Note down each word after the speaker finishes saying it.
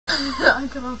I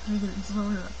cut off the beginning, so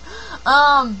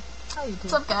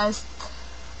what's up, guys?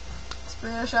 It's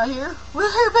bradyszuhaj here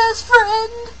with her best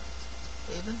friend,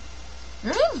 Haven?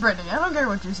 Your name's Brittany, I don't care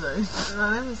what you say.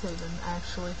 My name is Haven. I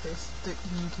actually face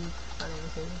YouTube. My name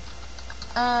is Haven.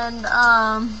 And,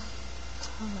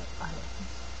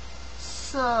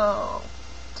 so,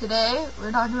 today,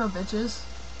 we're talking about bitches.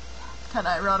 Kinda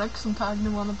ironic, because I'm talking to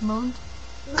one at the moment.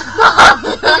 I'm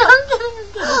kidding.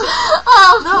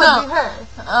 No, it'd be her.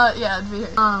 Yeah, it'd be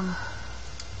her.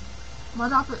 My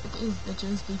topic is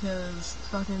bitches because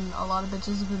fucking a lot of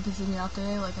bitches have been pissing me off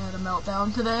today. Like, I had a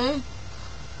meltdown today.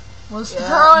 Was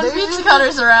throwing pizza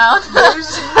cutters around. Made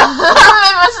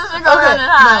my sister go run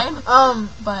and hide.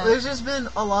 But there's just been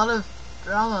a lot of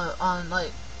drama on,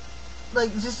 like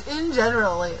just in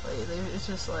general lately. It's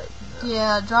just like, you know.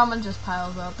 Yeah, drama just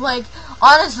piles up. Like,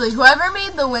 honestly, whoever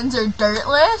made the Windsor dirt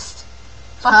list,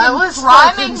 fucking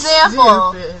prime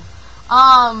example. Stupid.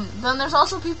 Then there's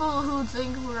also people who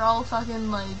think we're all fucking,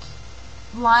 like,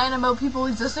 lying about people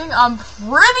existing. I'm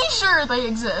pretty sure they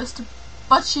exist.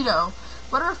 But, you know,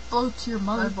 whatever floats your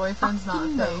mother. My boyfriend's not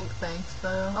fake, thanks,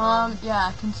 though.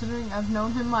 Yeah, considering I've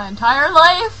known him my entire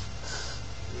life.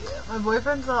 Yeah, my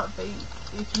boyfriend's not fake.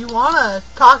 If you wanna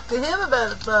talk to him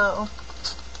about it, though,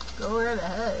 go right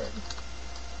ahead.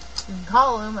 You can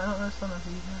call him. I don't know if some of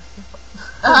you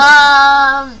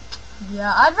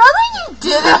yeah, I'd rather you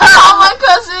didn't call my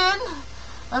cousin.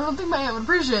 I don't think my aunt would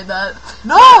appreciate that.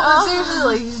 No, but seriously,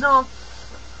 like, he's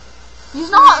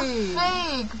not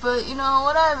fake, but, you know,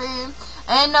 whatever.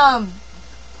 And,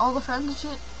 all the friends and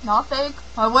shit, not fake.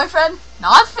 My boyfriend,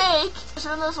 not fake. There's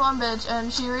been this one bitch,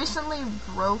 and she recently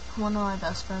broke one of my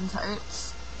best friend's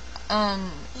hearts.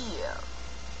 And, yeah,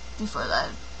 before that,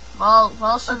 while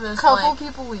she was, a couple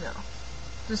people we know.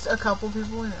 Just a couple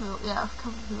people we know. Yeah, a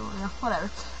couple people we know, whatever.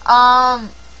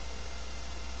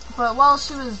 But while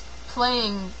she was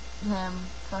playing him,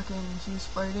 fucking, she was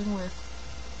flirting with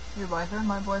your boyfriend?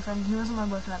 My boyfriend. He wasn't my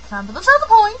boyfriend at the time, but that's not the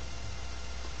point.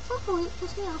 That's not the point.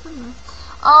 Piss me off anyway.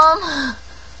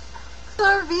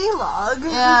 Our vlog.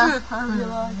 Yeah, our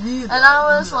vlog. And I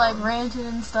was like ranting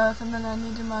and stuff, and then I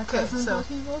needed my cousin, but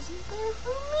he wasn't there for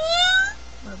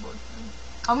me. My boyfriend.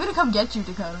 I'm gonna come get you,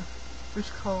 Dakota. We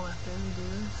should call after we do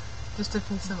this. Just to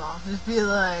piss him off. Just be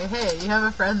like, hey, you have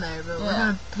a friend there, but we're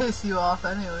gonna piss you off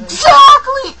anyway.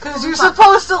 Exactly! Because you're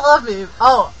supposed to love me.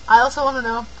 Oh, I also want to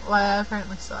know why I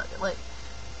apparently suck. Like,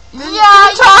 didn't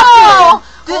talk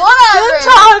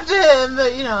to him,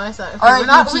 but you know, I suck. Okay, alright,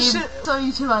 YouTube. So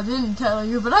YouTube, I didn't tell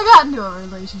you, but I got into a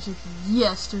relationship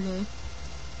yesterday.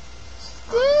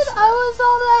 Dude, I was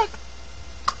all like...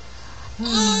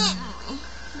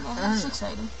 Yeah, it's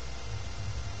exciting.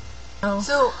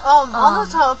 So, on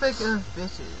the topic of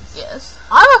bitches. Yes.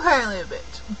 I'm apparently a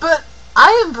bitch, but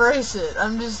I embrace it.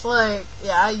 I'm just like,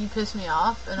 yeah, you piss me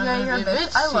off, and I'm gonna be a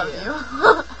bitch. I love you.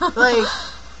 Like,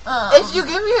 if you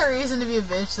give me a reason to be a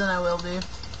bitch, then I will be.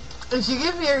 If you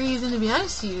give me a reason to be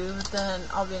nice to you, then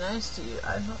I'll be nice to you.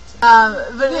 I'm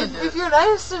not. But if you're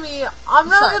nice to me, I'm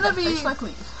not gonna be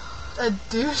a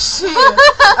douche to you.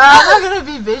 I'm not gonna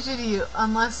be bitchy to you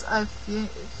unless I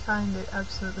find it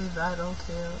absolutely vital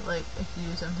to, like, if you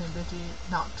do something bitchy,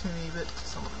 not to me, but to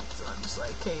someone else. So I'm just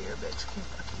like, okay, you're a bitch. Okay,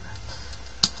 fuck you, right?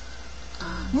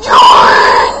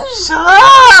 Shut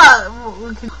up!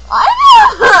 I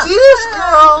see this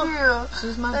girl.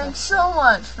 She's my Thanks so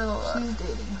much for the love. She's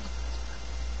dating me.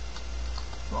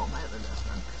 Well, my other best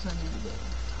friend, because I need to be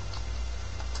dating.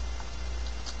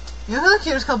 You know who the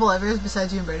cutest couple ever is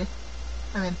besides you and Brady?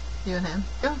 I mean, you and him.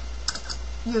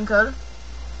 You and Coda?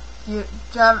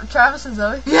 Travis and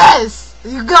Zoe? Yes!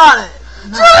 You got it!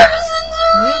 No. Travis and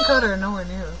Zoe! Me and Coda are nowhere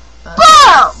near that.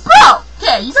 Bro!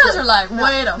 Okay, you guys are like,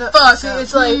 wait a fuck. See,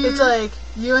 it's like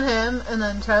you and him, and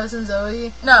then Travis and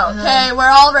Zoe. No, okay, we're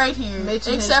all right here. Mitch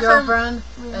and except his girlfriend.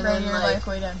 For me and right then here, like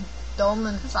way down here. Dalton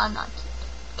and because I'm not cute.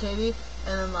 Katie,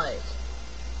 and then like...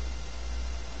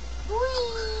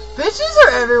 Whee! Bitches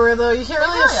are everywhere though, you can't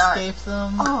really escape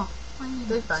them. Oh,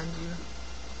 they find you.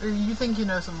 Or you think you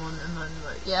know someone, and then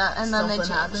like... Yeah, and then they change.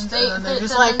 Happens, and then they're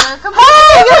just then like, hey,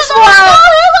 guess what?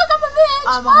 Hey, look, I'm a bitch!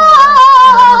 I'm a whore,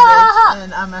 and I'm a bitch,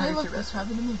 and I'm a hey, hurt look, your this best.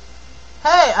 happened to me.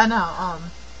 Hey, I know,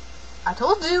 I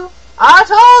told you! I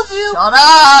told you! Shut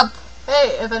up!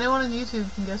 Hey, if anyone on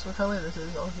YouTube can guess what color this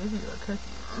is, I'll give you a cookie.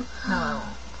 No, I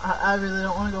won't. I really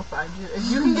don't want to go find you. If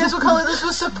you can guess what color this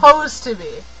was supposed to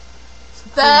be,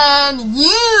 then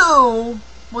you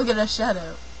will get a shout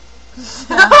out.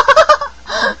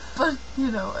 But you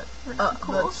know what? We're not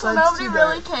cool, so nobody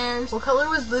really cares. What color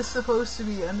was this supposed to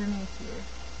be underneath here?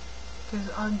 Because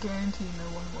I guarantee no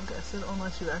one will guess it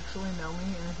unless you actually know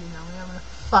me, and if you know me, I'm gonna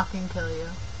fucking kill you.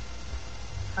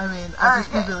 I mean, I'd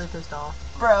just be really pissed off.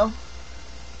 Bro.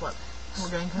 What? We're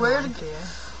getting Where kind of here.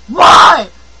 Why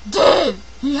did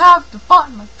he have to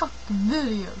find my fucking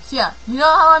videos? Yeah, you know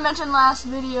how I mentioned last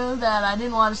video that I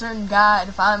didn't want a certain guy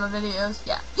to find my videos?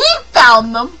 Yeah, he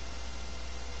found them!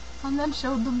 And then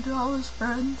showed them to all his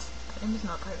friends. His name is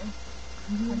not pretty.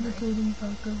 He's imitating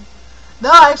Poco.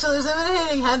 No, actually, he's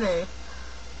imitating Henry.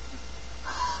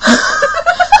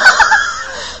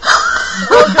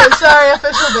 Okay, sorry,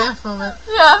 official dance moment.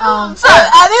 Yeah, sorry.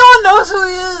 Anyone knows who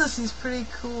he is. He's pretty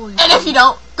cool. And if you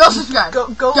don't, go subscribe.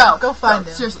 Go find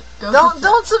him. Seriously, go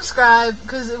don't subscribe,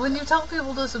 because when you tell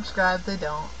people to subscribe, they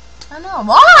don't. I know.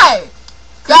 Why?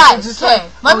 Guys, okay,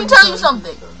 let me tell you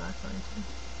something.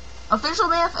 Official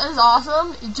Banff is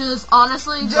awesome. Just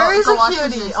honestly, Jerry's go a watch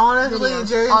cutie. his Honestly, videos.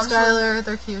 Jerry and Skylar,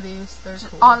 they're cuties. They're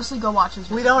cool. Honestly, go watch his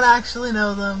videos. We don't actually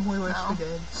know them. We wish we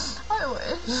did. I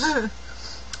wish.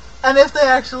 And if they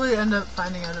actually end up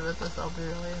finding out about this, I'll be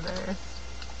really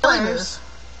embarrassed.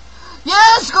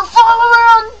 Yes, go follow her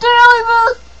on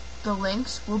dailybooth. The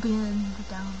links will be in the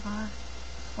down bar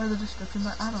or the description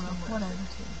bar. I don't know, whatever.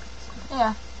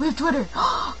 Yeah, we have Twitter.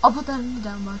 I'll put that in the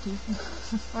down bar too,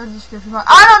 or the description bar.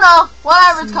 I don't know,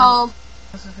 whatever it's called.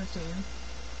 15.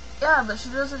 Yeah, but she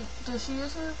doesn't. Does she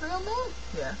use her real name?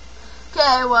 Yeah.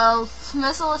 Okay, well,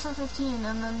 Miss Alyssa 15,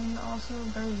 and then also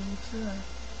bradyszuhaj.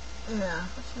 Yeah.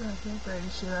 What should I say?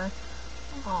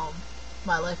 bradyszuhaj.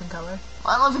 My Life in Color.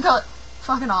 My Life in Color.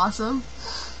 Fucking awesome.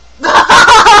 Yeah,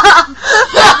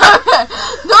 okay.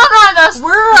 Don't mind us.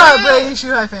 We're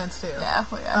bradyszuhaj fans too. Yeah,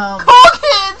 we are. Cool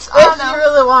kids! If you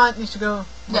really want, you should go.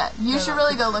 Yeah, you should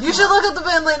really go look. You should look at the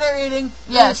band Late Night Reading.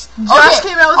 Yes. Josh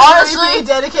came out with an EP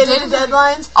dedicated to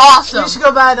deadlines. Awesome. You should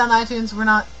go buy it on iTunes. We're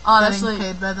not honestly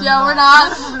getting paid by them. Yeah, we're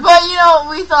not. But you know,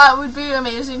 we thought we'd be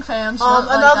amazing fans.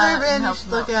 Another band you should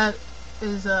look at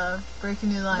is Breaking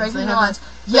New Lines. Breaking They New have Lines.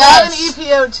 Yes. An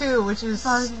EP out too, which is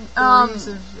Stories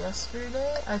of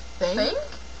Yesterday, I think.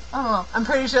 I don't know. I'm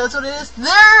pretty sure that's what it is.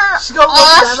 They're should go look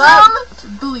them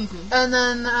awesome. Believe me. And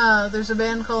then there's a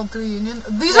band called 3 Union.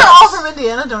 These are all from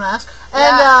Indiana. Don't ask.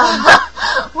 And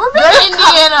we're big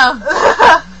Indiana.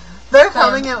 They're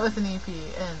coming out with an EP,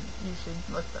 and you should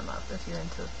look them up if you're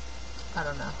into. I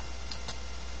don't know.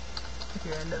 If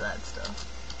you're into that stuff.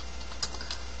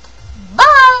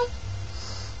 Bye.